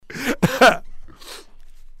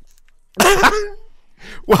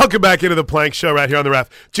Welcome back into the Plank Show right here on the Ref.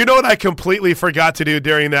 Do you know what I completely forgot to do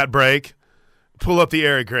during that break? Pull up the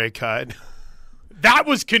Eric Gray cut. That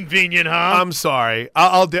was convenient, huh? I'm sorry.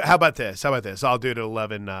 I'll do. How about this? I'll do it at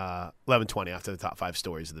 11:20 after the top 5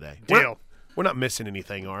 stories of the day. Deal. We're not missing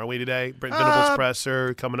anything, are we, today? Brent Venables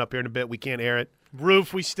presser coming up here in a bit. We can't air it.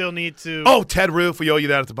 Roof, we still need to. Oh, Ted Roof. We owe you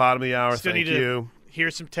that at the bottom of the hour. Still Thank need you. to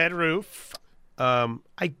hear some Ted Roof.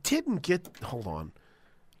 I didn't get – hold on.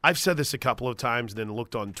 I've said this a couple of times and then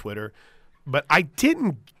looked on Twitter, but I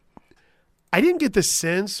didn't get the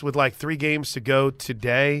sense with like 3 games to go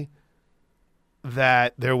today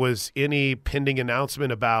that there was any pending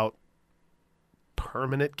announcement about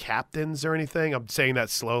permanent captains or anything. I'm saying that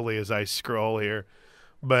slowly as I scroll here.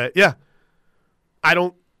 But, yeah, I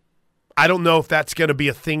don't know if that's going to be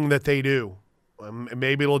a thing that they do.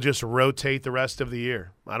 Maybe it'll just rotate the rest of the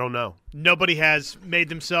year. I don't know. Nobody has made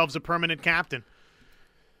themselves a permanent captain.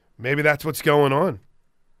 Maybe that's what's going on.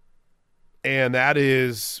 And that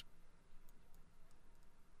is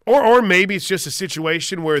or maybe it's just a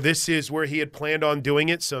situation where this is where he had planned on doing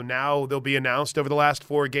it, so now they'll be announced over the last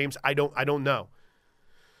 4 games. I don't know.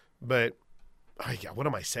 But what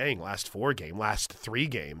am I saying? Last 3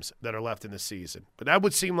 games that are left in the season. But that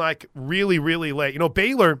would seem like really, really late. You know,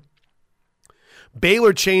 Baylor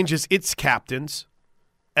changes its captains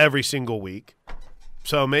every single week.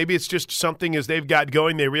 So maybe it's just something as they've got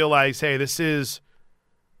going, they realize, hey, this is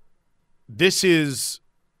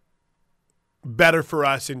better for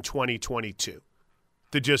us in 2022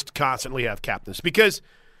 to just constantly have captains. Because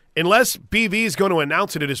unless BV is going to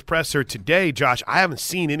announce it at his presser today, Josh, I haven't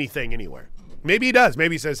seen anything anywhere. Maybe he does.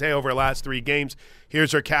 Maybe he says, hey, over the last 3 games,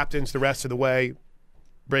 here's our captains the rest of the way.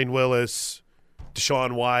 Braden Willis,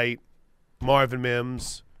 Deshaun White, Marvin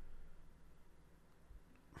Mims,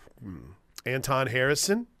 Anton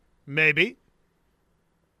Harrison. Maybe.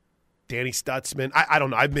 Danny Stutzman. I don't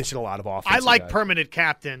know. I've mentioned a lot of offensive I like guys. permanent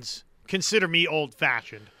captains. Consider me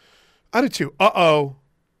old-fashioned. I do too. Uh-oh.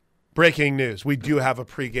 Breaking news. We do have a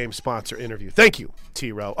pregame sponsor interview. Thank you,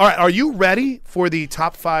 T-Row. All right, are you ready for the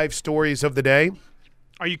top 5 stories of the day?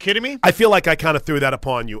 Are you kidding me? I feel like I kind of threw that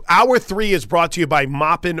upon you. Hour 3 is brought to you by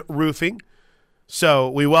Moppin Roofing. So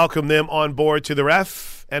we welcome them on board to the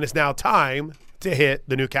Ref, and it's now time to hit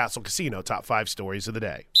the Newcastle Casino top 5 stories of the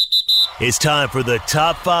day. It's time for the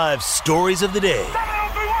top 5 stories of the day.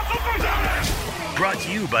 Brought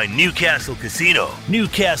to you by Newcastle Casino.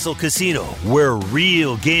 Newcastle Casino, where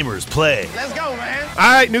real gamers play. Let's go, man.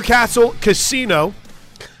 All right, Newcastle Casino.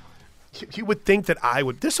 You would think that I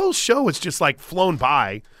would. This whole show is just like flown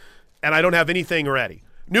by, and I don't have anything ready.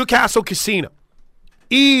 Newcastle Casino.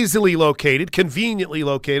 Easily located, conveniently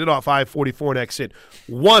located off I-44 and exit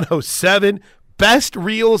 107. Best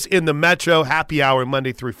reels in the Metro. Happy hour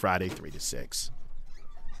Monday through Friday, 3 to 6.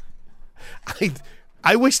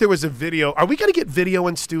 I wish there was a video. Are we going to get video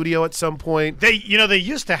in studio at some point? They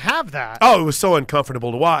used to have that. Oh, it was so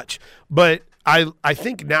uncomfortable to watch. But I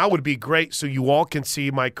think now would be great so you all can see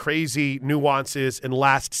my crazy nuances and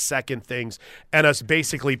last-second things and us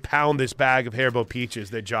basically pound this bag of Haribo Peaches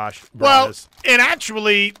that Josh brought us. And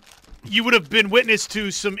actually, you would have been witness to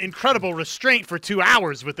some incredible restraint for 2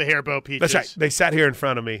 hours with the Haribo Peaches. That's right. They sat here in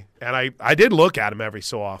front of me, and I did look at them every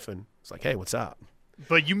so often. It's like, hey, what's up?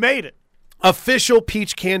 But you made it. Official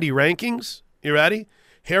peach candy rankings. You ready?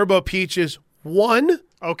 Haribo Peaches 1.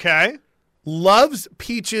 Okay. Loves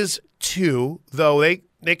Peaches 2, though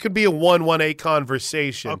they could be a 1-1-8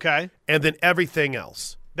 conversation. Okay. And then everything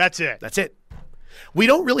else. That's it. That's it. We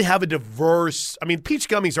don't really have a diverse – I mean, peach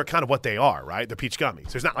gummies are kind of what they are, right? They're peach gummies.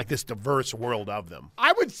 There's not like this diverse world of them.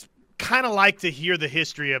 I would kind of like to hear the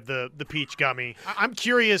history of the peach gummy. I'm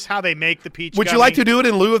curious how they make the peach gummy. Would you like to do it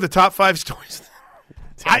in lieu of the top 5 stories?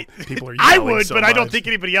 I would, so but I don't much. think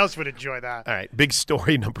anybody else would enjoy that. All right, big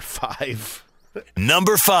story number 5.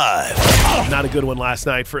 Number 5. Not a good one last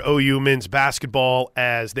night for OU men's basketball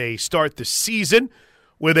as they start the season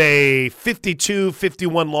with a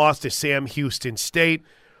 52-51 loss to Sam Houston State.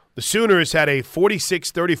 The Sooners had a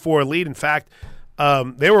 46-34 lead. In fact,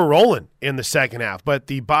 they were rolling in the second half, but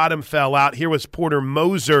the bottom fell out. Here was Porter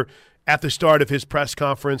Moser at the start of his press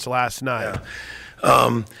conference last night.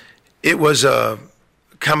 Yeah. It was a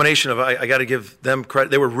combination of, I got to give them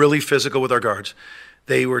credit. They were really physical with our guards.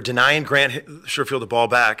 They were denying Grant Sherfield the ball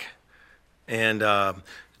back and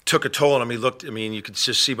took a toll on him. You could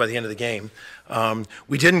just see by the end of the game.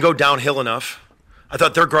 We didn't go downhill enough. I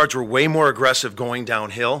thought their guards were way more aggressive going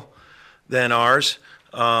downhill than ours.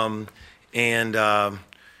 I think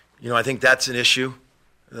that's an issue.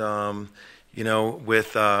 We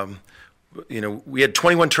had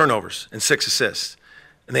 21 turnovers and 6 assists.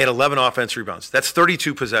 and they had 11 offensive rebounds. That's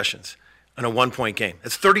 32 possessions in a 1-point game.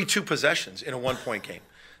 That's 32 possessions in a 1-point game.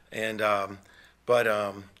 And,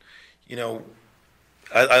 you know,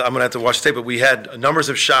 I'm going to have to watch the tape, but we had numbers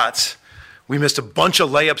of shots. We missed a bunch of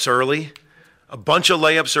layups early, a bunch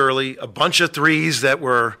of threes that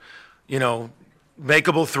were, you know,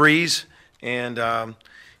 makeable threes. And,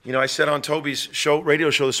 you know, I said on Toby's radio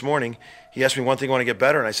show this morning, he asked me one thing I want to get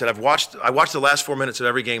better, and I said I watched the last 4 minutes of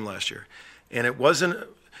every game last year, and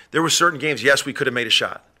there were certain games, yes, we could have made a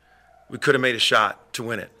shot. We could have made a shot to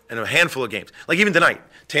win it, and a handful of games. Like even tonight,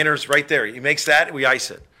 Tanner's right there. He makes that, we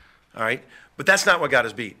ice it, all right? But that's not what got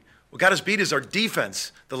us beat. What got us beat is our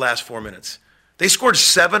defense the last 4 minutes. They scored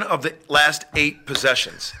 7 of the last 8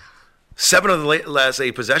 possessions. 7 of the last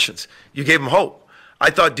 8 possessions. You gave them hope. I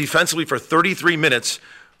thought defensively for 33 minutes,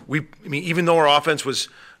 even though our offense was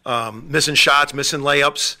missing shots, missing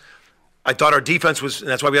layups, I thought our defense was, and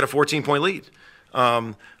that's why we had a 14-point lead.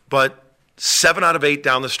 But 7 out of 8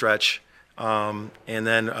 down the stretch, and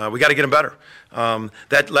then we got to get them better.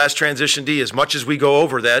 That last transition D, as much as we go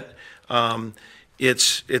over that,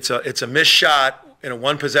 it's a missed shot in a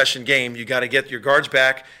 1-possession game. You got to get your guards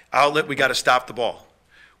back, outlet. We got to stop the ball.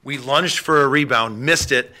 We lunged for a rebound,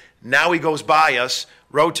 missed it. Now he goes by us,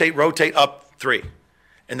 rotate, up 3.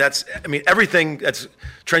 And that's, I mean, everything that's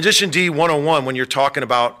transition D 101 when you're talking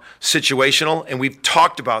about situational, and we've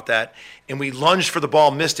talked about that. And we lunged for the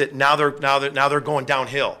ball, missed it. Now they're going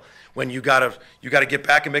downhill. When you gotta get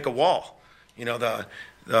back and make a wall. You know,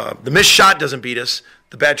 the missed shot doesn't beat us.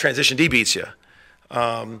 The bad transition D beats you.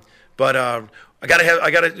 But I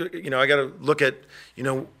gotta look at, you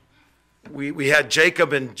know, we had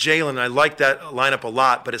Jacob and Jalen. I like that lineup a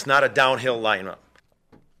lot, but it's not a downhill lineup.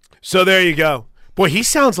 So there you go. Boy, he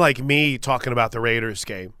sounds like me talking about the Raiders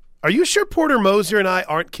game. Are you sure Porter Moser and I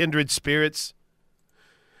aren't kindred spirits?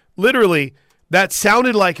 Literally, that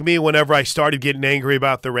sounded like me whenever I started getting angry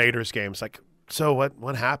about the Raiders game. It's like, so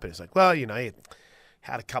what happened? It's like, well, you know, I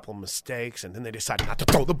had a couple of mistakes, and then they decided not to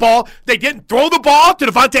throw the ball. They didn't throw the ball to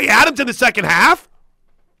Devontae Adams in the second half?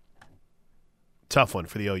 Tough one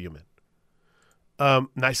for the OU men.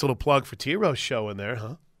 Nice little plug for T-Rose show in there,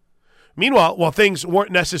 huh? Meanwhile, while things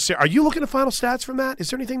weren't necessary, are you looking at final stats from that? Is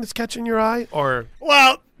there anything that's catching your eye? Or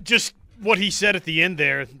well, just what he said at the end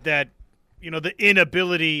there, that, you know, the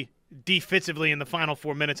inability defensively in the final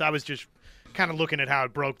 4 minutes. I was just kind of looking at how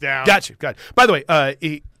it broke down. Gotcha. By the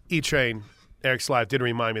way, E-Train, Eric's Live did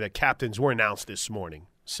remind me that captains were announced this morning,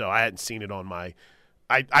 so I hadn't seen it on my –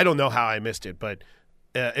 I don't know how I missed it, but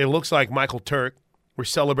it looks like Michael Turk, we're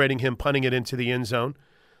celebrating him punting it into the end zone.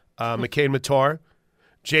 McCain Matar,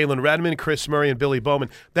 Jalen Redmond, Chris Murray, and Billy Bowman.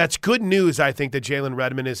 That's good news, I think, that Jalen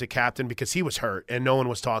Redmond is a captain because he was hurt, and no one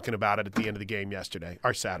was talking about it at the end of the game yesterday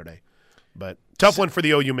or Saturday. But tough one for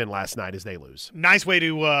the OU men last night as they lose. Nice way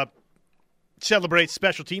to celebrate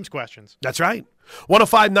special teams questions. That's right.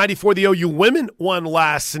 105-94, the OU women won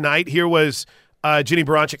last night. Here was Jenny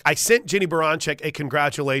Baranczyk. I sent Jenny Baranczyk a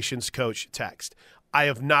congratulations, coach text. I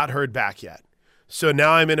have not heard back yet. So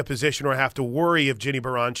now I'm in a position where I have to worry if Jenny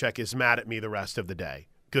Baranczyk is mad at me the rest of the day.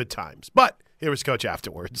 Good times. But here was Coach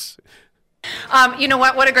afterwards. You know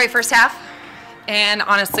what? What a great first half. And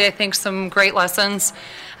honestly, I think some great lessons.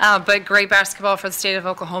 But great basketball for the state of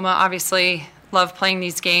Oklahoma. Obviously, love playing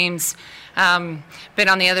these games. Been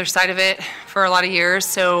on the other side of it for a lot of years.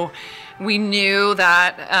 So we knew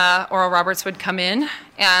that Oral Roberts would come in.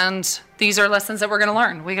 And these are lessons that we're going to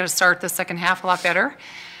learn. We got to start the second half a lot better.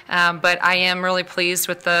 But I am really pleased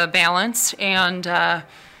with the balance. And we're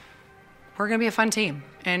going to be a fun team.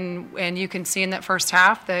 And you can see in that first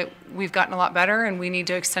half that we've gotten a lot better, and we need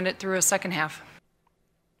to extend it through a second half.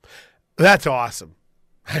 That's awesome.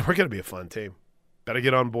 Hey, we're going to be a fun team. Better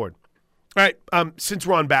get on board. All right, since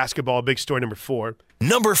we're on basketball, big story number 4.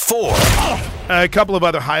 Number 4. A couple of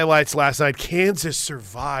other highlights last night. Kansas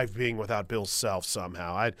survived being without Bill Self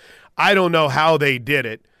somehow. I don't know how they did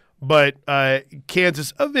it, but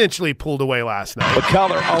Kansas eventually pulled away last night.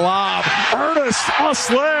 McCullough, a lob. Ernest, a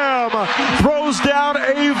slam. Throws down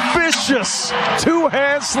a vicious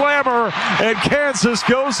two-hand slammer, and Kansas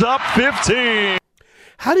goes up 15.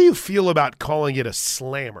 How do you feel about calling it a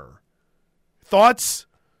slammer? Thoughts?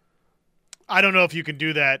 I don't know if you can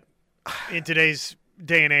do that in today's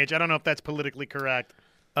day and age. I don't know if that's politically correct.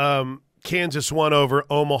 Kansas won over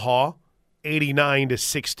Omaha,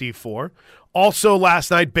 89-64. Also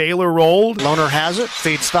last night, Baylor rolled. Lohner has it.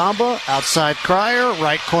 Feed Stamba. Outside Cryer.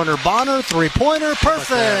 Right corner Bonner. Three-pointer.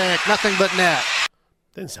 Perfect. Nothing but net.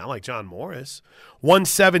 Didn't sound like John Morris.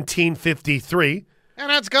 117-53.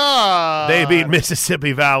 And it's gone. They beat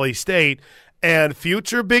Mississippi Valley State. And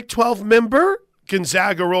future Big 12 member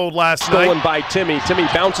Gonzaga rolled last Stolen night. by Timmy. Timmy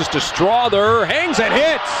bounces to Strother, hangs and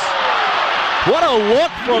hits. What a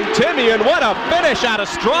look from Timmy, and what a finish out of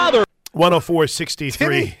Strother.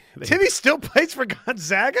 104-63. Timmy still plays for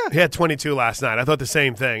Gonzaga? He had 22 last night. I thought the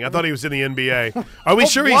same thing. I thought he was in the NBA. Are we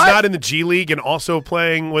sure he's what? not in the G League and also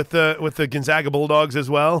playing with the Gonzaga Bulldogs as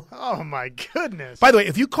well? Oh, my goodness. By the way,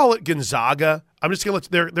 if you call it Gonzaga, I'm just going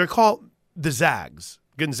to let they're called the Zags.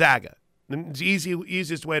 Gonzaga. It's the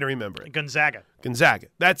easiest way to remember it. Gonzaga.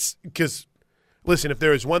 That's because, listen, if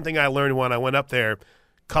there was one thing I learned when I went up there a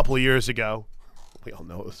couple of years ago, we all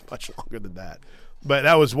know it was much longer than that. But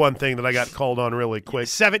that was one thing that I got called on really quick.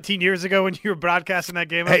 17 years ago when you were broadcasting that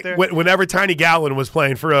game Hey, out there? whenever Tiny Gallon was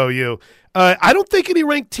playing for OU, I don't think any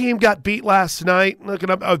ranked team got beat last night.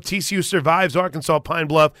 Looking up, TCU survives Arkansas Pine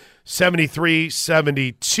Bluff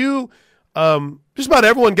 73-72. Just about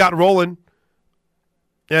everyone got rolling,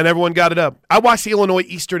 and everyone got it up. I watched the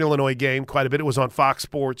Eastern Illinois game quite a bit. It was on Fox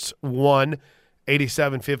Sports 1,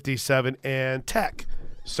 87-57, and Tech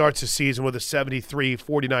starts the season with a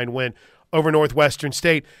 73-49 win over Northwestern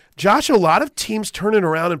State. Josh, a lot of teams turning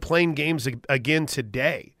around and playing games again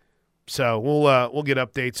today. So we'll get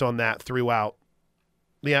updates on that throughout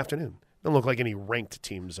the afternoon. Doesn't look like any ranked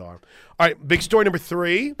teams are. All right, big story number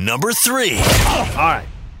 3. Number 3. All right.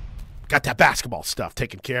 Got that basketball stuff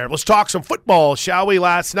taken care of. Let's talk some football, shall we?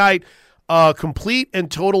 Last night, complete and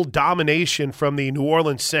total domination from the New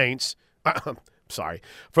Orleans Saints.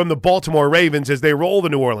 From the Baltimore Ravens as they roll the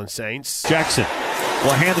New Orleans Saints. Jackson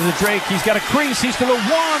will hand it to Drake. He's got a crease. He's to the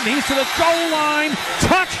 1. He's to the goal line.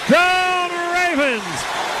 Touchdown, Ravens.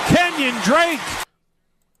 Kenyon Drake.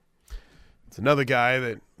 It's another guy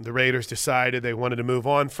that the Raiders decided they wanted to move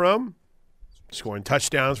on from. Scoring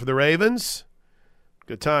touchdowns for the Ravens.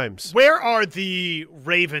 Good times. Where are the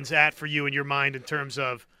Ravens at for you in your mind in terms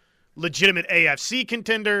of legitimate AFC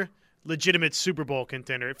contender, legitimate Super Bowl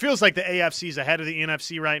contender? It feels like the AFC is ahead of the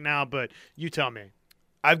NFC right now, but you tell me.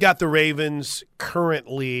 I've got the Ravens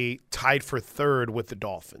currently tied for 3rd with the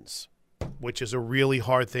Dolphins, which is a really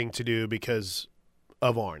hard thing to do because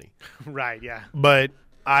of Arnie. Right, yeah. But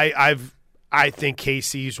I think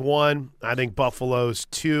KC's 1. I think Buffalo's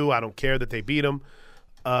 2. I don't care that they beat them.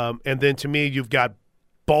 And then to me, you've got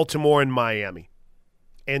Baltimore and Miami.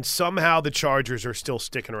 And somehow the Chargers are still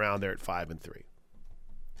sticking around there at 5-3.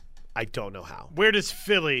 I don't know how. Where does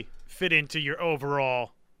Philly fit into your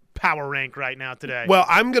overall power rank right now today? Well,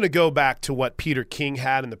 I'm going to go back to what Peter King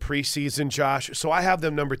had in the preseason, Josh. So I have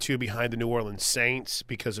them number 2 behind the New Orleans Saints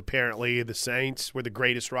because apparently the Saints were the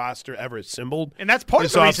greatest roster ever assembled. And that's part of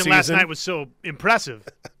this the reason last offseason. night was so impressive.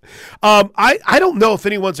 I don't know if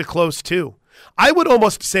anyone's a close 2. I would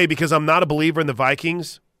almost say, because I'm not a believer in the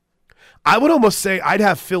Vikings, I would almost say I'd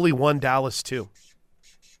have Philly 1, Dallas 2.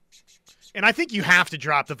 And I think you have to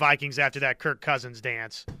drop the Vikings after that Kirk Cousins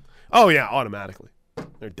dance. Oh, yeah, automatically.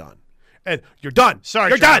 They're done. And you're done. Sorry,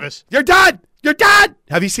 you're Travis. Done. You're done. You're done.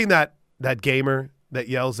 Have you seen that gamer that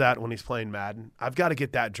yells at when he's playing Madden? I've got to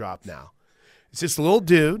get that dropped now. It's this little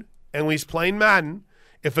dude, and when he's playing Madden,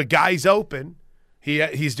 if a guy's open,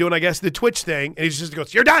 he's doing, I guess, the Twitch thing, and he just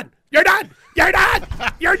goes, "You're done. You're done. You're done.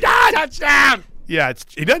 You're done. Touchdown." Yeah,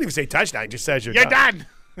 he doesn't even say touchdown. He just says you're You're done.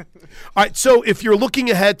 done. All right, so if you're looking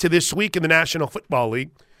ahead to this week in the National Football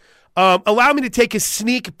League, allow me to take a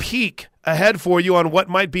sneak peek ahead for you on what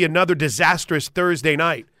might be another disastrous Thursday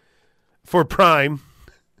night for Prime.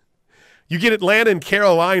 You get Atlanta and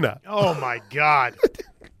Carolina. Oh, my God.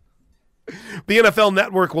 The NFL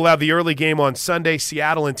Network will have the early game on Sunday,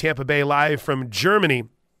 Seattle and Tampa Bay live from Germany.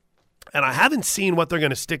 And I haven't seen what they're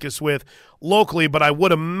going to stick us with locally, but I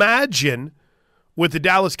would imagine with the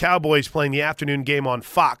Dallas Cowboys playing the afternoon game on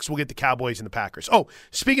Fox, we'll get the Cowboys and the Packers. Oh,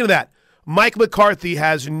 speaking of that, Mike McCarthy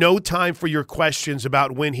has no time for your questions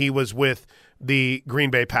about when he was with the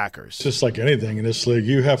Green Bay Packers. Just like anything in this league,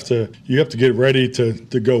 you have to get ready to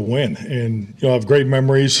go win. And I have great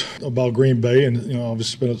memories about Green Bay, and I've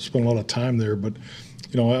spent a lot of time there. But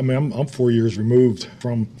I'm 4 years removed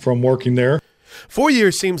from working there. 4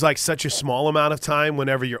 years seems like such a small amount of time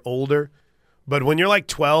whenever you're older, but when you're like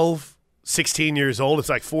 12, 16 years old, it's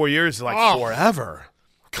like 4 years is like forever.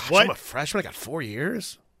 Gosh, What? I'm a freshman. I got 4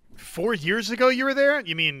 years. 4 years ago you were there?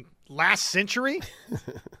 You mean last century?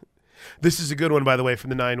 This is a good one, by the way, from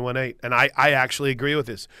the 918, and I actually agree with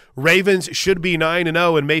this. Ravens should be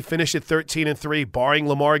 9-0 and may finish at 13-3. Barring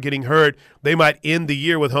Lamar getting hurt, they might end the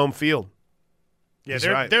year with home field. Yeah, He's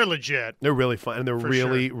they're right. they're legit. They're really fun, and they're For really, sure.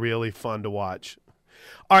 really really fun to watch.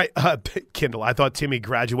 All right, Kendall, I thought Timmy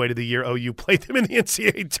graduated the year OU played them in the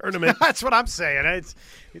NCAA tournament. That's what I'm saying.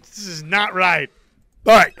 This is not right.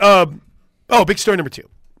 All right, big story number 2.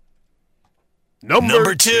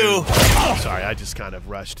 Number two. Sorry, I just kind of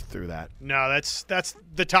rushed through that. No, that's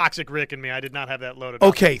the toxic Rick in me. I did not have that loaded up.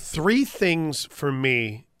 Okay, 3 things for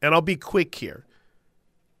me, and I'll be quick here,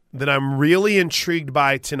 that I'm really intrigued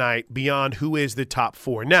by tonight beyond who is the top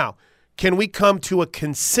 4. Now, can we come to a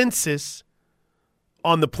consensus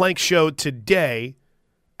on the Plank Show today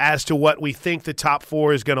as to what we think the top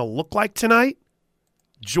 4 is going to look like tonight?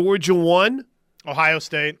 Georgia 1. Ohio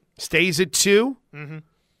State. Stays at 2. Mm-hmm.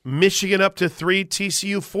 Michigan up to 3,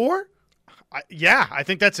 TCU 4? I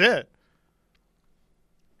think that's it.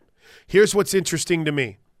 Here's what's interesting to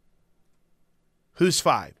me. Who's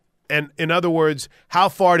 5? And in other words, how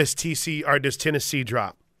far does Tennessee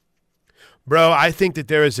drop? Bro, I think that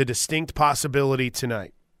there is a distinct possibility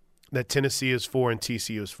tonight that Tennessee is 4 and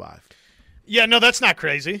TCU is 5. Yeah, no, that's not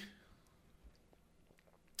crazy.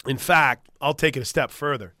 In fact, I'll take it a step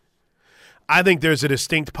further. I think there's a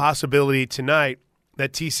distinct possibility tonight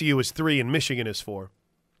that TCU is 3 and Michigan is 4.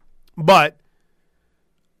 But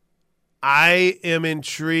I am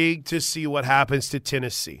intrigued to see what happens to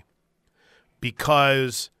Tennessee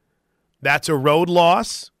because that's a road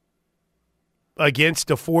loss against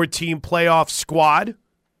a 4-team playoff squad.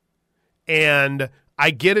 And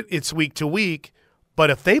I get it, it's week to week, but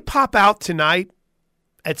if they pop out tonight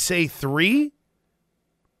at, say, 3,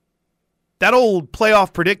 that old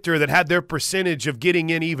playoff predictor that had their percentage of getting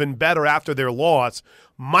in even better after their loss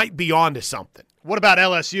might be on to something. What about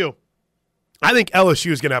LSU? I think LSU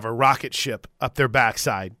is going to have a rocket ship up their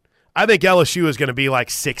backside. I think LSU is going to be like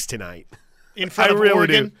 6 tonight. In front of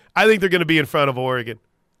Oregon? Do. I think they're going to be in front of Oregon.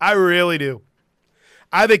 I really do.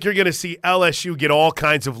 I think you're going to see LSU get all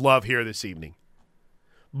kinds of love here this evening.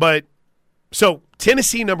 But so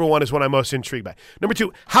Tennessee, number 1, is what I'm most intrigued by. Number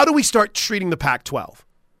 2, how do we start treating the Pac-12?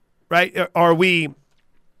 Right? Are we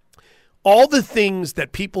 – all the things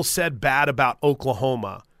that people said bad about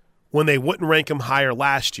Oklahoma when they wouldn't rank them higher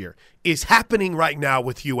last year is happening right now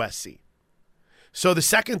with USC. So the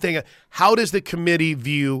second thing, how does the committee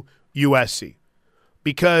view USC?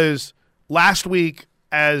 Because last week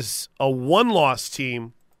as a 1-loss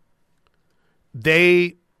team,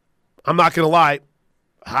 they – I'm not going to lie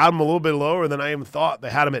 – had them a little bit lower than I even thought.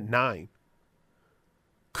 They had them at 9.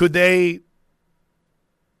 Could they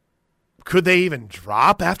even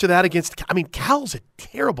drop after that against – I mean, Cal's a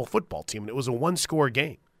terrible football team, and it was a 1-score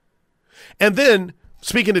game. And then,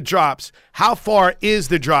 speaking of drops, how far is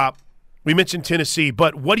the drop? We mentioned Tennessee,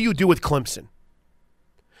 but what do you do with Clemson?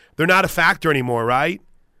 They're not a factor anymore, right?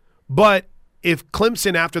 But if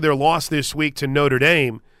Clemson, after their loss this week to Notre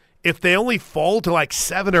Dame, if they only fall to like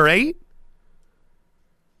 7 or 8,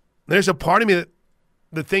 there's a part of me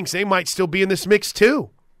that thinks they might still be in this mix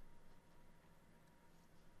too.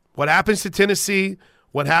 What happens to Tennessee?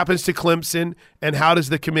 What happens to Clemson? And how does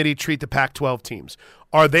the committee treat the Pac-12 teams?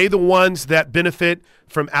 Are they the ones that benefit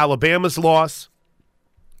from Alabama's loss,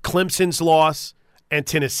 Clemson's loss, and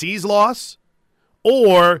Tennessee's loss?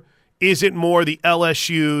 Or is it more the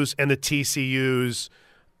LSUs and the TCUs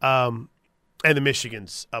and the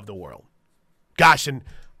Michigans of the world? Gosh, and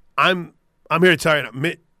I'm here to tell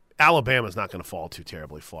you, Alabama's not going to fall too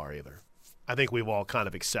terribly far either. I think we've all kind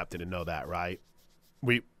of accepted and know that, right?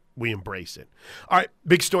 We embrace it. All right,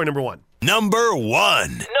 big story number 1. Number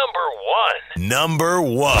one.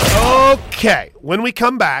 Okay, when we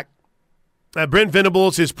come back, Brent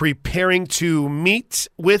Venables is preparing to meet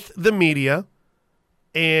with the media,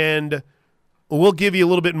 and we'll give you a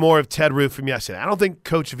little bit more of Ted Roof from yesterday. I don't think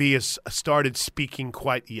Coach V has started speaking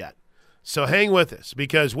quite yet. So hang with us,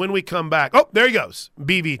 because when we come back, oh, there he goes,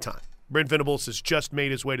 BV time. Brent Venables has just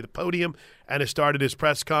made his way to the podium and has started his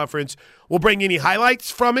press conference. We'll bring you any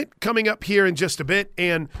highlights from it coming up here in just a bit,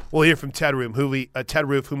 and we'll hear from Ted Roof,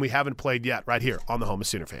 whom we haven't played yet, right here on the Home of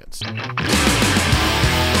Sooner Fans. All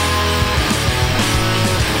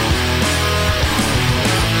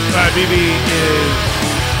right, BV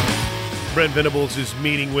is Brent Venables is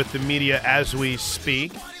meeting with the media as we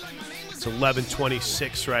speak. It's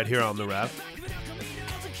 11:26 right here on the Ref.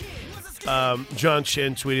 John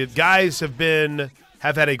Shin tweeted, guys have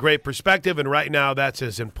had a great perspective, and right now that's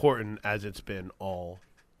as important as it's been all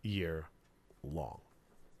year long.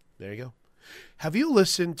 There you go. Have you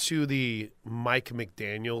listened to the Mike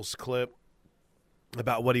McDaniels clip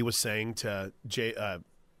about what he was saying to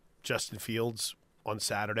Justin Fields on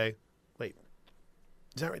Saturday? Wait,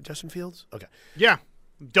 is that right? Justin Fields? Okay. Yeah.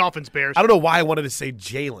 Dolphins, Bears. I don't know why I wanted to say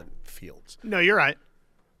Jalen Fields. No, you're right.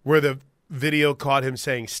 Where the video caught him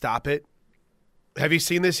saying, stop it. Have you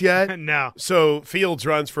seen this yet? No. So Fields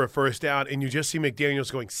runs for a first down, and you just see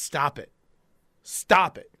McDaniels going, stop it.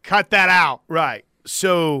 Stop it. Cut that out. Right.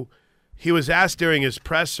 So he was asked during his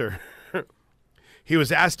presser, he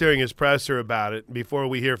was asked during his presser about it before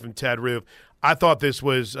we hear from Ted Roof. I thought this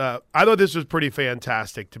was pretty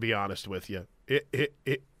fantastic, to be honest with you.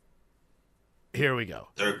 Here we go.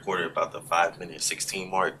 Third quarter, about the 5-minute 16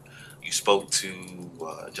 mark, you spoke to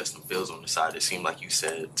Justin Fields on the side. It seemed like you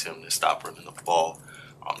said to him to stop running the ball.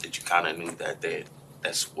 Did you kind of knew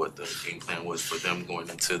that's what the game plan was for them going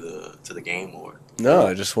into the game, or? No,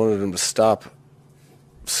 I just wanted him to stop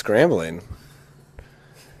scrambling.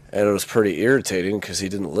 And it was pretty irritating because he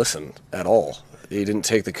didn't listen at all. He didn't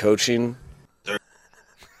take the coaching.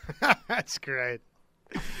 That's great.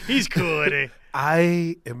 He's cool, isn't he?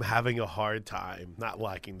 I am having a hard time not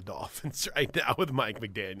liking the Dolphins right now with Mike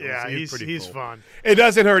McDaniel. Yeah, he's cool. fun. It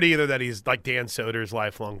doesn't hurt either that he's like Dan Soder's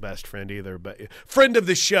lifelong best friend either, but friend of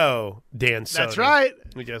the show, Dan Soder. That's right.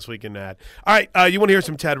 I guess we can add. All right, you want to hear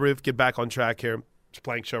some Ted Roof? Get back on track here. It's a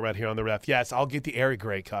Plank Show right here on the Ref. Yes, I'll get the Eric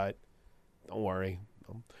Gray cut. Don't worry.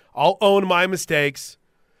 I'll own my mistakes.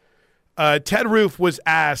 Ted Roof was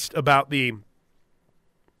asked about the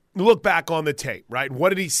look back on the tape, right? What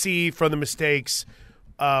did he see from the mistakes,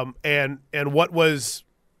 and what was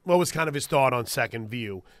kind of his thought on second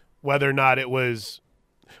view, whether or not it was.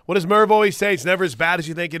 What does Merv always say? It's never as bad as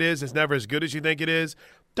you think it is. It's never as good as you think it is.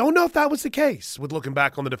 Don't know if that was the case with looking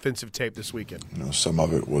back on the defensive tape this weekend. Some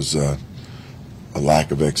of it was a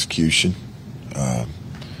lack of execution, but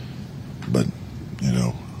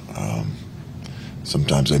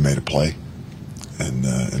sometimes they made a play,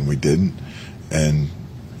 and we didn't, and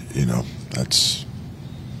that's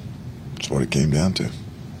what it came down to.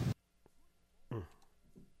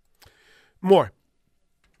 More.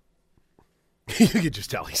 You can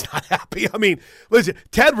just tell he's not happy. I mean, listen,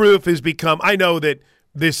 Ted Roof has become. I know that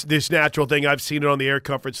this natural thing. I've seen it on the Air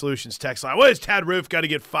Comfort Solutions text line. What is Ted Roof got to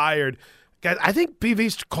get fired? Guys, I think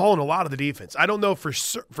BV's calling a lot of the defense. I don't know for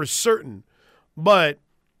certain, but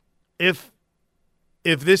if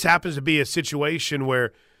this happens to be a situation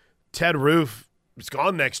where Ted Roof is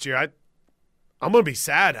gone next year, I'm going to be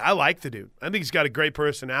sad. I like the dude. I think he's got a great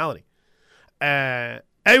personality. And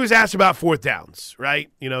he was asked about fourth downs, right?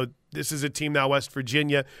 This is a team now, West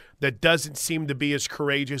Virginia, that doesn't seem to be as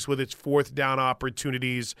courageous with its fourth down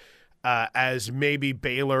opportunities as maybe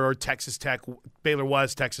Baylor or Texas Tech. Baylor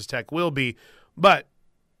was, Texas Tech will be. But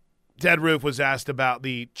Ted Roof was asked about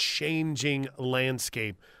the changing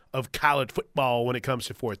landscape of college football when it comes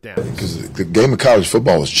to fourth downs. Because the game of college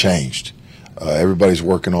football has changed. Everybody's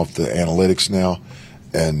working off the analytics now,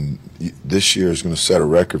 and this year is going to set a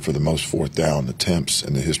record for the most fourth down attempts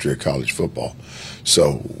in the history of college football.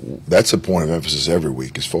 So that's a point of emphasis every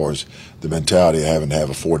week as far as the mentality of having to have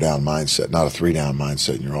a four-down mindset, not a three-down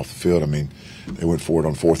mindset, and you're off the field. I mean, they went for it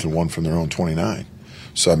on 4th and 1 from their own 29.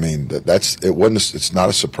 So I mean, it's not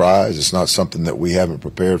a surprise. It's not something that we haven't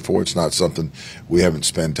prepared for. It's not something we haven't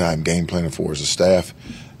spent time game planning for as a staff.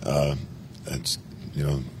 It's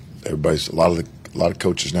a lot of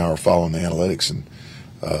coaches now are following the analytics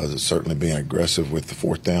and certainly being aggressive with the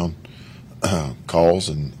fourth down calls,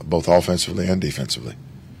 and both offensively and defensively.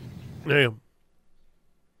 Yeah.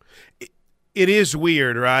 It is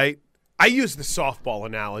weird, right? I use the softball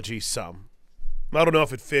analogy some. I don't know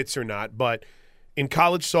if it fits or not, but in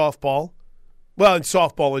college softball, well, in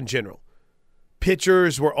softball in general,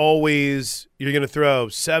 pitchers were always, you're going to throw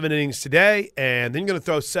 7 innings today, and then you're going to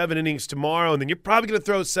throw 7 innings tomorrow, and then you're probably going to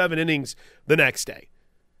throw 7 innings the next day.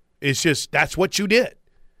 It's just, that's what you did.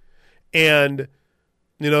 And,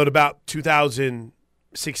 at about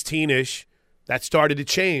 2016-ish, that started to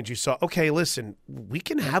change. You saw, okay, listen, we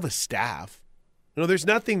can have a staff. There's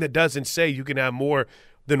nothing that doesn't say you can have more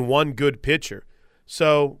than one good pitcher.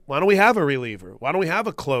 So why don't we have a reliever? Why don't we have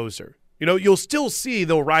a closer? You'll still see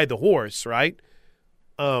they'll ride the horse, right?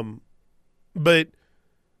 But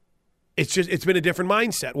it's been a different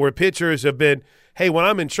mindset where pitchers have been, hey, when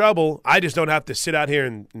I'm in trouble, I just don't have to sit out here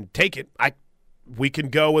and take it. We can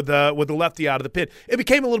go with the lefty out of the pit. It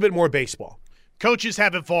became a little bit more baseball. Coaches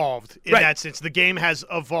have evolved in that sense. The game has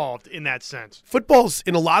evolved in that sense. Football's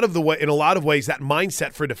in a lot of ways that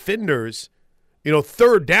mindset for defenders.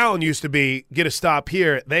 Third down used to be get a stop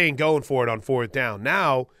here. They ain't going for it on fourth down.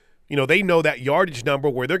 Now, they know that yardage number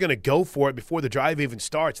where they're going to go for it before the drive even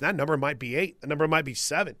starts. And that number might be 8. The number might be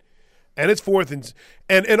 7. And it's fourth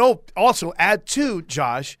and also add to,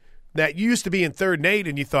 Josh, that you used to be in 3rd and 8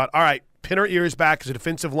 and you thought, all right, pin our ears back as a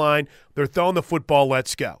defensive line. They're throwing the football.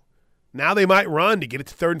 Let's go. Now they might run to get it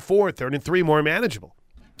to 3rd and 4, 3rd and 3 more manageable.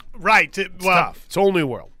 Right. It's tough. It's a whole new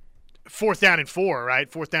world. 4th down and 4,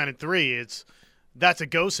 right? 4th down and 3. That's a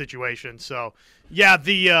go situation. So, yeah,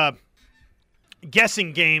 the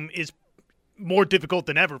guessing game is more difficult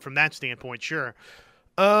than ever from that standpoint, sure.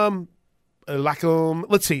 Let's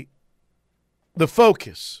see. the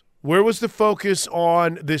focus. Where was the focus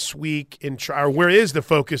on this week or where is the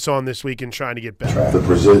focus on this week in trying to get better?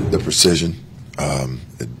 The precision,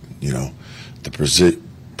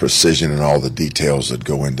 precision and all the details that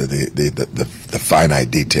go into the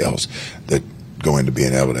finite details that go into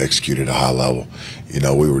being able to execute at a high level.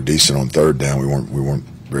 We were decent on third down. We weren't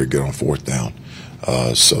very good on fourth down.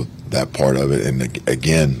 So that part of it, and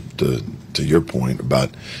again, to your point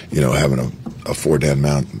about having a four down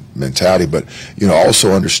mentality, but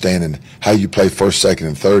also understanding how you play first, second,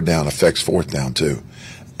 and third down affects fourth down too,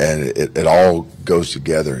 and it all goes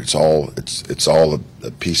together. It's all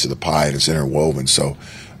a piece of the pie, and it's interwoven. So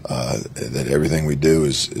that everything we do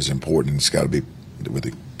is important. It's got to be with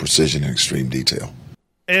the precision and extreme detail.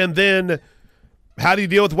 And then, how do you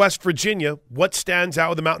deal with West Virginia? What stands out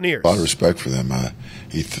with the Mountaineers? A lot of respect for them.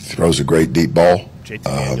 He throws a great deep ball. JT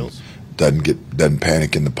Daniels doesn't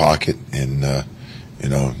panic in the pocket, and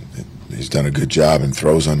he's done a good job and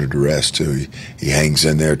throws under duress too. He hangs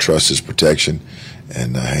in there, trusts his protection,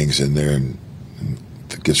 and hangs in there and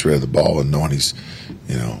gets rid of the ball, and knowing he's,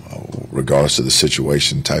 regardless of the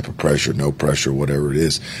situation, type of pressure, no pressure, whatever it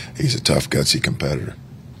is, he's a tough, gutsy competitor.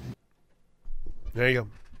 There you go.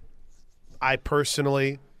 I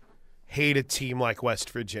personally hate a team like West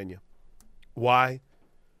Virginia. Why?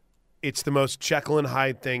 It's the most Jekyll and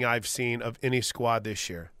Hyde thing I've seen of any squad this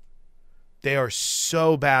year. They are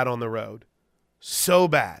so bad on the road. So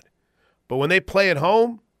bad. But when they play at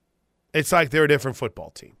home, it's like they're a different football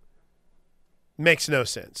team. Makes no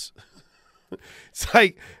sense. It's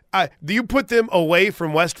like, do you put them away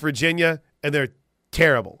from West Virginia, and they're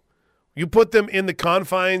terrible. You put them in the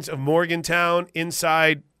confines of Morgantown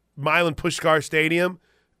inside Milan Puskar Stadium,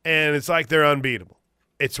 and it's like they're unbeatable.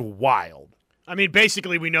 It's wild. I mean,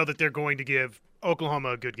 basically, we know that they're going to give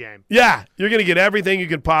Oklahoma a good game. Yeah, you're going to get everything you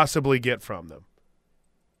could possibly get from them.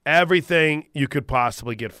 Everything you could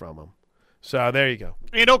possibly get from them. So there you go.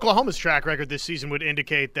 And Oklahoma's track record this season would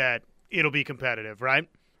indicate that it'll be competitive, right?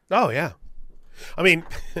 Oh, yeah. I mean,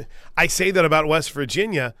 I say that about West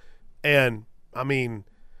Virginia, and, I mean,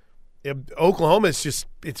 Oklahoma is just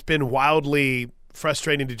 – it's been wildly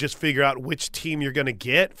frustrating to just figure out which team you're going to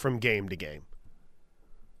get from game to game.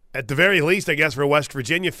 At the very least, I guess, for a West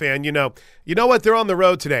Virginia fan, you know what? They're on the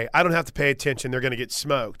road today. I don't have to pay attention. They're going to get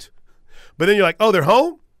smoked. But then you're like, oh, they're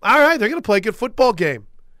home? All right, they're going to play a good football game.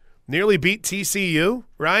 Nearly beat TCU,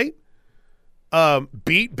 right?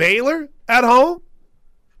 Beat Baylor at home.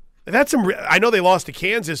 That's some. I know they lost to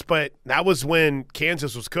Kansas, but that was when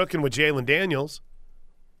Kansas was cooking with Jalen Daniels.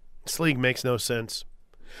 This league makes no sense.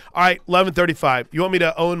 All right, 11:35. You want me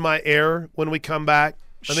to own my error when we come back?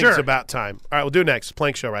 I think it's about time. All right, we'll do it next.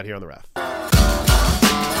 Plank Show right here on the Ref.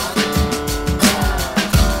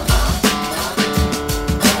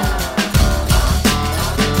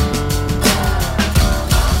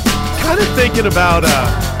 Kind of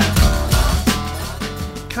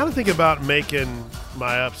thinking about making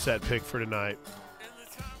my upset pick for tonight.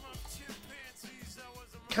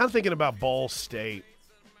 Kind of thinking about Ball State.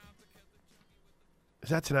 Is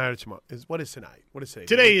that tonight or tomorrow? What is tonight? What is today?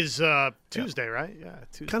 Today is Tuesday, right? Yeah,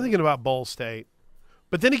 Tuesday. Kind of thinking about Ball State.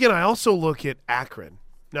 But then again, I also look at Akron.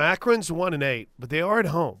 Now, Akron's 1-8, but they are at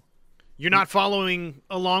home. You're not following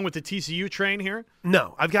along with the TCU train here?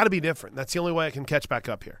 No, I've got to be different. That's the only way I can catch back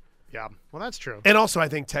up here. Yeah, well, that's true. And also, I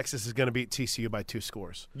think Texas is going to beat TCU by 2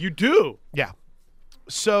 scores. You do? Yeah.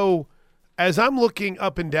 So, as I'm looking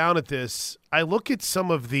up and down at this, I look at some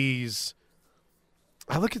of these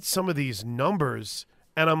numbers,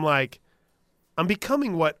 and I'm like, I'm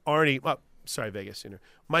becoming what Vegas Sooner.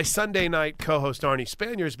 My Sunday night co-host Arnie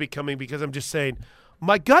Spanier is becoming, because I'm just saying,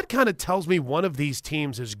 my gut kind of tells me one of these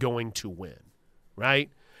teams is going to win, right?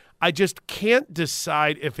 I just can't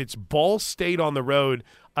decide if it's Ball State on the road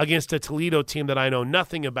against a Toledo team that I know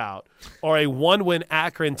nothing about, or a 1-win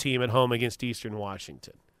Akron team at home against Eastern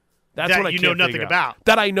Washington. That's what I can't figure out.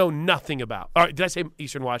 That I know nothing about. All right, did I say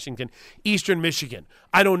Eastern Washington? Eastern Michigan.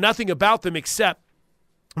 I know nothing about them except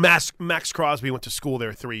Max Crosby went to school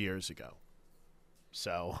there 3 years ago.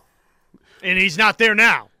 So, and he's not there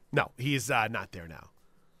now. No, he's not there now.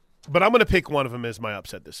 But I'm going to pick one of them as my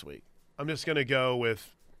upset this week. I'm going to go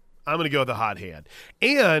with the hot hand.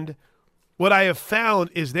 And what I have found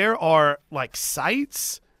is there are like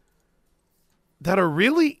sites that are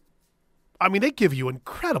really, I mean, they give you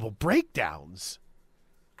incredible breakdowns.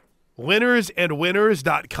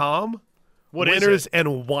 Winnersandwinners.com. What is it?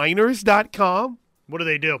 Winnersandwhiners.com. What do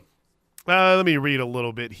they do? Let me read a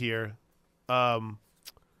little bit here. They're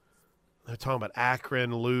talking about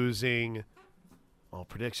Akron losing. All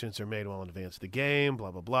predictions are made well in advance of the game,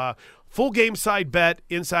 blah, blah, blah. Full game side bet,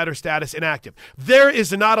 insider status inactive. There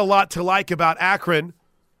is not a lot to like about Akron,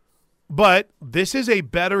 but this is a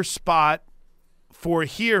better spot for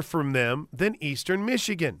hear from them than Eastern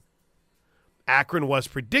Michigan. Akron was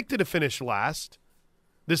predicted to finish last.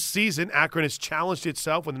 This season, Akron has challenged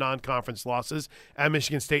itself with non-conference losses at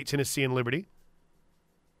Michigan State, Tennessee, and Liberty.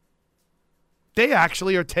 They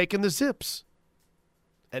actually are taking the Zips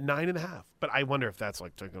at 9.5. But I wonder if that's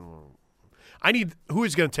like taking. Who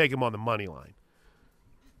is going to take them on the money line?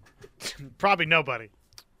 Probably nobody.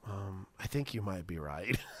 I think you might be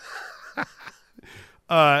right.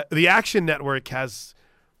 The Action Network has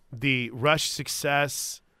the rush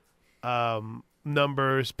success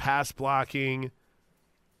numbers, pass blocking.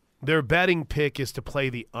 Their betting pick is to play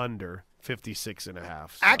the under 56.5.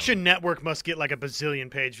 So. Action Network must get like a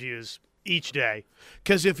bazillion page views each day.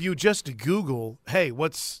 Because if you just Google, hey,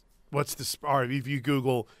 what's the or if you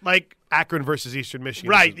Google like Akron versus Eastern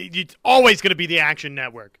Michigan, right? It's always going to be the Action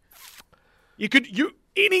Network.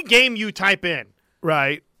 Any game you type in,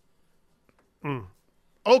 right?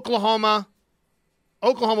 Oklahoma,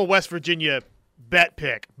 West Virginia bet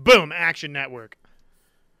pick, boom, Action Network.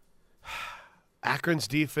 Akron's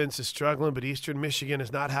defense is struggling, but Eastern Michigan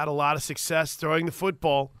has not had a lot of success throwing the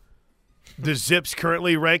football. The Zips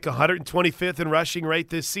currently rank 125th in rushing rate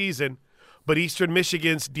this season, but Eastern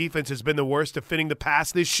Michigan's defense has been the worst defending the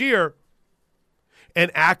pass this year. And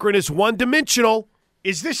Akron is one-dimensional.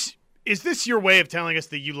 Is this your way of telling us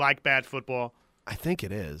that you like bad football? I think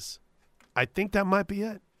it is. I think that might be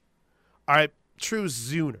it. All right, True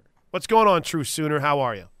Zooner. What's going on, True Sooner? How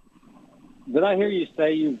are you? Did I hear you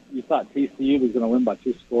say you thought TCU was going to win by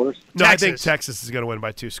 2 scores? No, Texas. I think Texas is going to win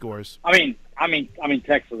by 2 scores. I mean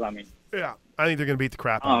Texas. Yeah, I think they're going to beat the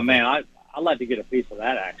crap out of them. Oh man, I'd like to get a piece of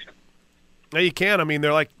that action. No, you can. I mean,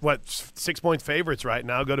 they're like 6-point favorites right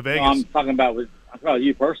now. Go to Vegas. No, I'm talking about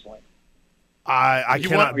you personally. I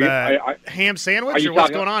cannot bet. Ham sandwich or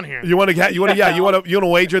what's going on here? You want to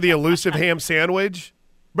wager the elusive ham sandwich?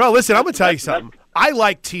 Bro, listen, I'm going to tell you something. I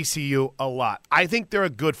like TCU a lot. I think they're a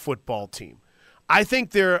good football team. I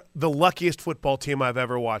think they're the luckiest football team I've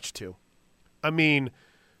ever watched, too. I mean,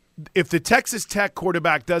 if the Texas Tech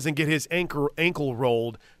quarterback doesn't get his ankle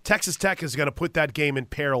rolled, Texas Tech is going to put that game in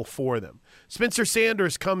peril for them. Spencer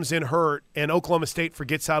Sanders comes in hurt, and Oklahoma State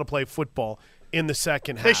forgets how to play football in the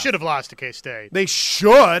second half. They should have lost to K-State. They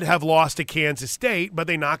should have lost to Kansas State, but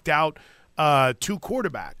they knocked out 2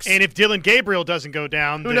 quarterdowns. And if Dylan Gabriel doesn't go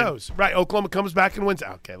down, who knows? Right, Oklahoma comes back and wins.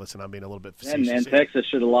 Okay, listen, I'm being a little bit facetious. And Texas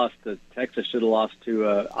should have lost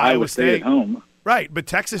to Iowa State at home. Right, but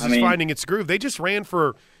Texas is finding its groove. They just ran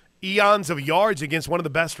for eons of yards against one of the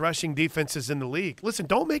best rushing defenses in the league. Listen,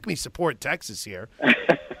 don't make me support Texas here.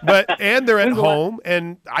 And they're at home,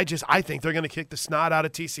 and I think they're going to kick the snot out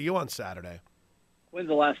of TCU on Saturday. When's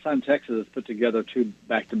the last time Texas has put together 2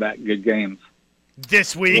 back-to-back good games?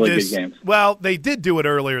 This week. Really good games. Well, they did do it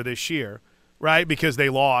earlier this year, right, because they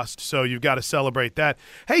lost, so you've got to celebrate that.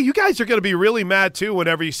 Hey, you guys are going to be really mad, too,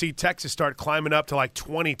 whenever you see Texas start climbing up to like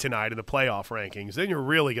 20 tonight in the playoff rankings. Then you're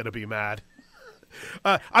really going to be mad.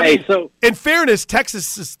 In fairness,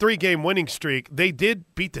 Texas's 3-game winning streak, they did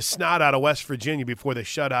beat the snot out of West Virginia before they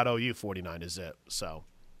shut out OU 49-0. So,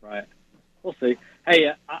 right, we'll see.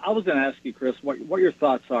 Hey, I was going to ask you, Chris, what your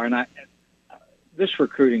thoughts are, and this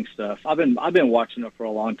recruiting stuff. I've been watching it for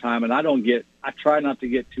a long time, and I try not to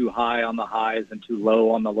get too high on the highs and too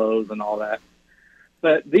low on the lows and all that.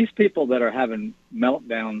 But these people that are having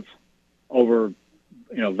meltdowns over,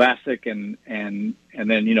 Vasic and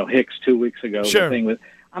then Hicks 2 weeks ago. Sure. The thing with,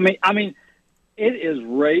 I mean, it is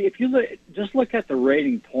if you look at the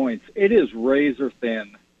rating points, it is razor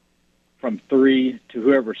thin from 3 to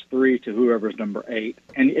whoever's number 8.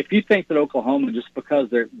 And if you think that Oklahoma, just because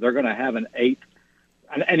they're going to have an 8,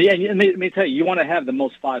 and let me tell you, you want to have the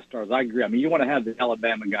most 5-stars. I agree. I mean, you want to have the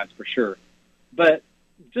Alabama guys for sure, but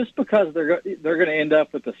just because they're going to end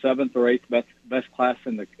up with the 7th or 8th best class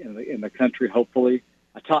in the country, hopefully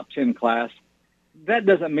a top 10 class, that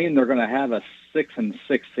doesn't mean they're going to have a 6-6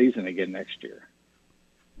 season again next year.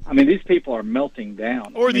 I mean, these people are melting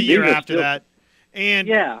down. Or the year after that. And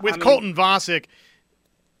with Colton Vasek,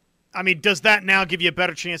 I mean, does that now give you a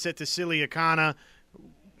better chance at Tassili Akana?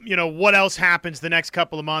 What else happens the next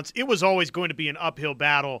couple of months? It was always going to be an uphill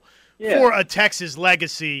battle for a Texas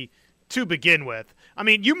legacy to begin with. I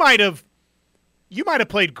mean, you might have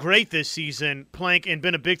played great this season, Plank, and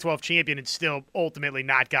been a Big 12 champion and still ultimately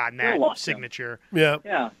not gotten that signature. Yeah.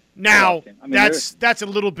 Yeah. Now, that's a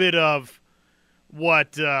little bit of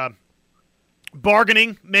what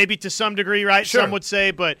bargaining, maybe to some degree, right? Sure. Some would say,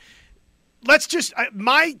 but let's just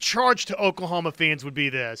my charge to Oklahoma fans would be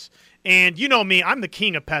this. And you know me, I'm the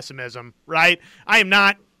king of pessimism, right? I am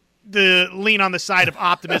not the lean on the side of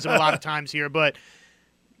optimism a lot of times here, but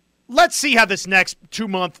let's see how this next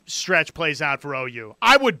 2-month stretch plays out for OU.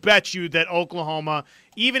 I would bet you that Oklahoma,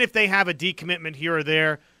 even if they have a decommitment here or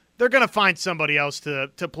there, they're going to find somebody else to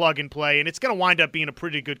plug and play, and it's going to wind up being a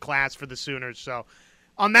pretty good class for the Sooners. So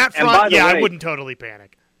on that front, I wouldn't totally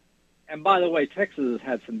panic. And by the way, Texas has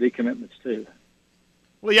had some decommitments too.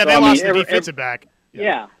 Well, yeah, they lost the defensive back.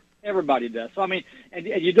 Yeah, everybody does. So, I mean, and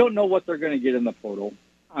you don't know what they're going to get in the portal.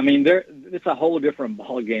 I mean, it's a whole different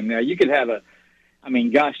ball game now. You could have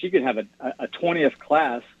you could have a 20th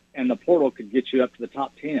class, and the portal could get you up to the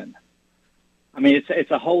top 10. I mean,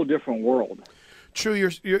 it's a whole different world. True,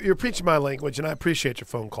 you're preaching my language, and I appreciate your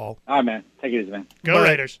phone call. All right, man. Take it easy, man. Go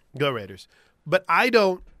Raiders. Go Raiders. But I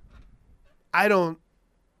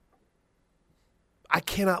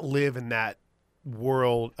cannot live in that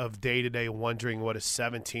world of day-to-day wondering what a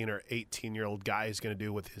 17 or 18-year-old guy is going to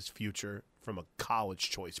do with his future from a college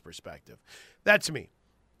choice perspective. That's me.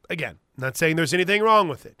 Again, not saying there's anything wrong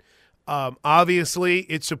with it. Obviously,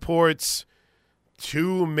 it supports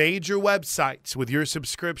 2 major websites with your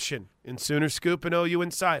subscription in Sooner Scoop and OU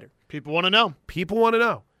Insider. People want to know. People want to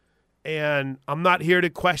know. And I'm not here to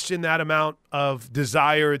question that amount of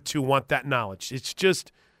desire to want that knowledge. It's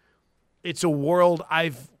just, it's a world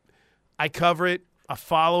I cover it, I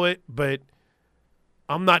follow it, but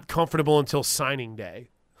I'm not comfortable until signing day.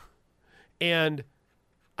 And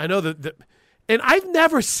I know and I've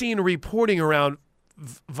never seen reporting around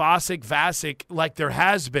Vasic like there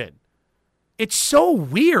has been. It's so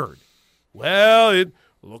weird. Well, it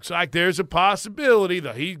looks like there's a possibility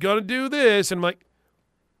that he's going to do this. And I'm like,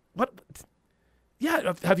 what?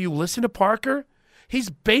 Yeah, have you listened to Parker? He's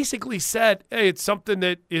basically said, hey, it's something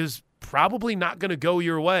that is probably not going to go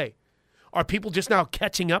your way. Are people just now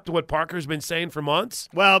catching up to what Parker's been saying for months?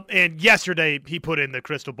 Well, and yesterday he put in the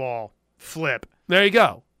crystal ball flip. There you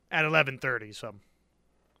go. At 11:30, so.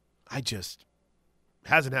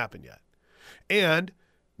 Hasn't happened yet. And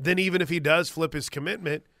then even if he does flip his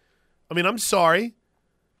commitment, I mean, I'm sorry,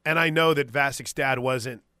 and I know that Vasic's dad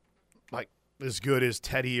wasn't like as good as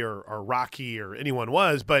Teddy or Rocky or anyone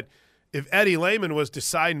was, but if Eddie Lehman was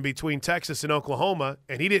deciding between Texas and Oklahoma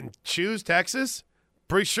and he didn't choose Texas,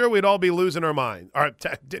 pretty sure we'd all be losing our minds. Or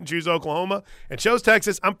didn't choose Oklahoma and chose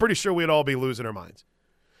Texas, I'm pretty sure we'd all be losing our minds.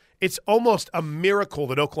 It's almost a miracle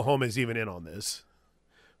that Oklahoma is even in on this.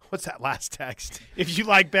 What's that last text? If you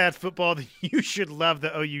like bad football, then you should love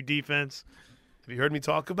the OU defense. Have you heard me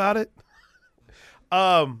talk about it?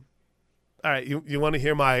 All right, you want to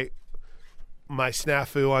hear my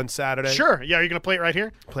snafu on Saturday? Sure. Yeah, are you going to play it right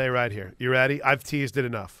here? Play it right here. You ready? I've teased it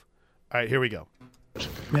enough. All right, here we go.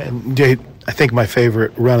 Man, Jay, I think my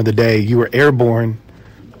favorite run of the day, you were airborne,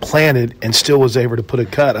 planted, and still was able to put a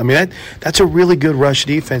cut. I mean, that's a really good rush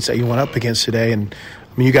defense that you went up against today, and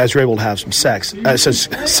I mean, you guys were able to have some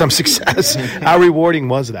success. How rewarding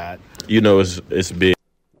was that? You know, it's big.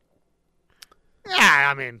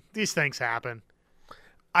 Yeah, I mean, these things happen.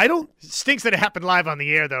 It stinks that it happened live on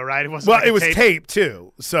the air, though, right? It wasn't. Well, it was taped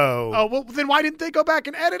too. So. Oh well, then why didn't they go back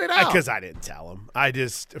and edit it out? Because I didn't tell them.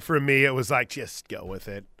 For me, it was like just go with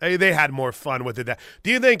it. They had more fun with it.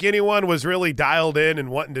 Do you think anyone was really dialed in and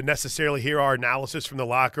wanting to necessarily hear our analysis from the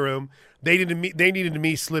locker room? They needed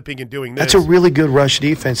me slipping and doing this. That's a really good rush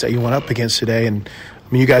defense that you went up against today, and I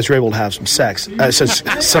mean, you guys were able to have some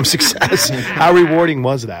success. How rewarding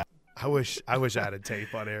was that? I wish I had a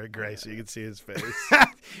tape on Eric Gray so you could see his face.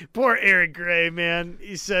 Poor Eric Gray, man.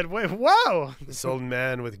 He said, whoa. This old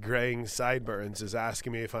man with graying sideburns is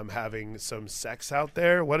asking me if I'm having some sex out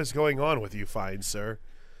there. What is going on with you, fine sir?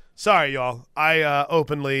 Sorry, y'all. I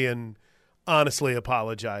openly and honestly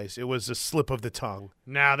apologize. It was a slip of the tongue.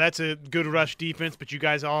 Now, that's a good rush defense, but you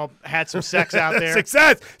guys all had some sex out there.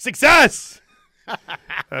 Success! I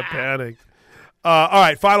panicked. All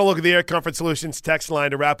right, final look at the Air Comfort Solutions text line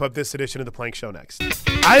to wrap up this edition of the Plank Show next.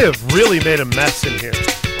 I have really made a mess in here.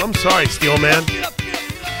 I'm sorry, Steelman.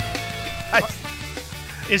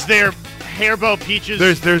 Is there Haribo peaches?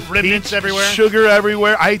 There's remnants peach, everywhere? Sugar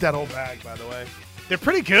everywhere. I ate that whole bag, by the way. They're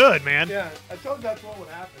pretty good, man. Yeah, I told you that's what would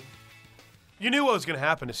happen. You knew what was going to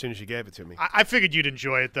happen as soon as you gave it to me. I figured you'd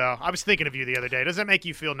enjoy it, though. I was thinking of you the other day. Does that make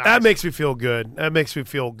you feel nice? That makes me feel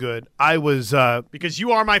good. I was because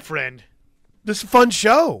you are my friend. This is a fun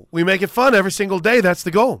show. We make it fun every single day. That's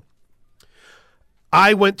the goal.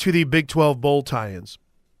 I went to the Big 12 Bowl tie-ins.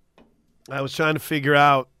 I was trying to figure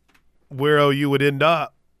out where OU would end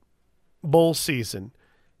up bowl season.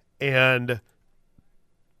 And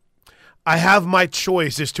I have my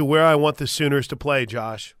choice as to where I want the Sooners to play,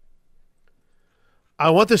 Josh. I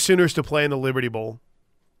want the Sooners to play in the Liberty Bowl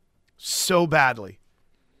so badly,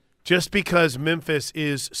 just because Memphis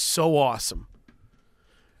is so awesome.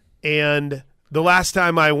 And the last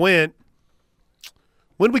time I went,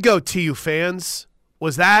 when did we go, TU fans?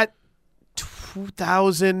 Was that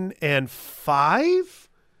 2005?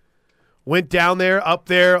 Went down there, up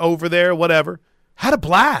there, over there, whatever. Had a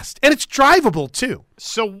blast. And it's drivable, too.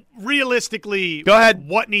 So, realistically, go ahead.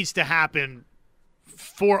 What needs to happen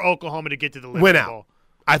for Oklahoma to get to the Liberty Win out. Bowl?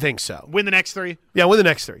 I think so. Win the next 3? Yeah, win the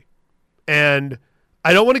next 3. And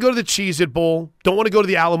I don't want to go to the Cheez-It Bowl. Don't want to go to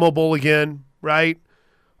the Alamo Bowl again, right?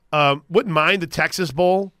 Wouldn't mind the Texas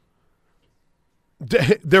Bowl.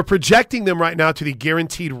 They're projecting them right now to the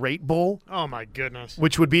Guaranteed Rate Bowl. Oh, my goodness.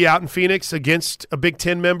 Which would be out in Phoenix against a Big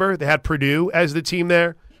Ten member. They had Purdue as the team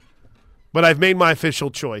there. But I've made my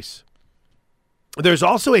official choice. There's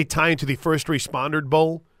also a tie into the First Responder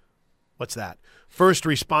Bowl. What's that? First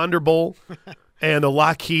Responder Bowl and the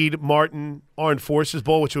Lockheed Martin Armed Forces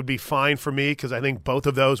Bowl, which would be fine for me because I think both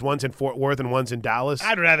of those, one's in Fort Worth and one's in Dallas.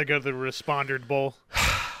 I'd rather go to the Responder Bowl. All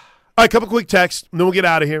right, couple quick texts, and then we'll get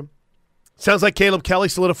out of here. Sounds like Caleb Kelly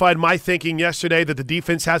solidified my thinking yesterday that the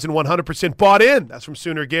defense hasn't 100% bought in. That's from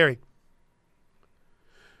Sooner Gary.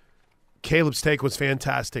 Caleb's take was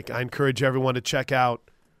fantastic. I encourage everyone to check out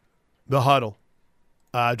The Huddle.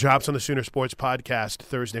 Drops on the Sooner Sports Podcast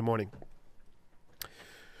Thursday morning.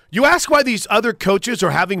 You ask why these other coaches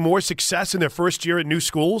are having more success in their first year at new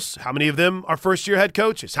schools. How many of them are first-year head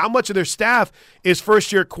coaches? How much of their staff is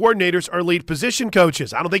first-year coordinators or lead position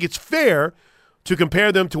coaches? I don't think it's fair to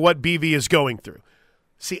compare them to what BV is going through.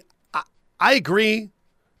 See, I agree,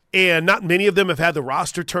 and not many of them have had the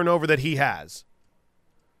roster turnover that he has.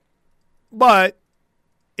 But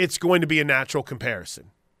it's going to be a natural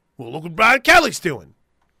comparison. Well, look what Brian Kelly's doing.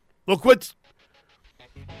 Look what's –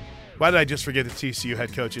 why did I just forget the TCU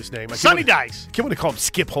head coach's name? Sonny Dice. I can't want to call him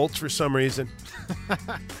Skip Holtz for some reason.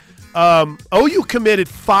 OU committed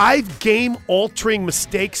 5 game-altering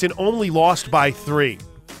mistakes and only lost by 3.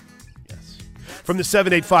 From the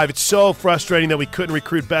 785, it's so frustrating that we couldn't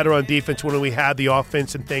recruit better on defense when we had the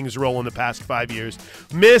offense and things roll in the past 5 years.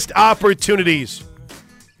 Missed opportunities.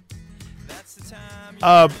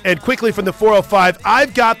 And quickly from the 405,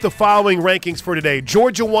 I've got the following rankings for today.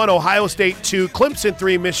 Georgia 1, Ohio State 2, Clemson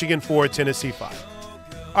 3, Michigan 4, Tennessee 5.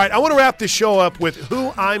 All right, I want to wrap this show up with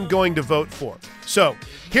who I'm going to vote for. So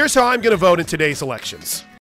here's how I'm going to vote in today's elections.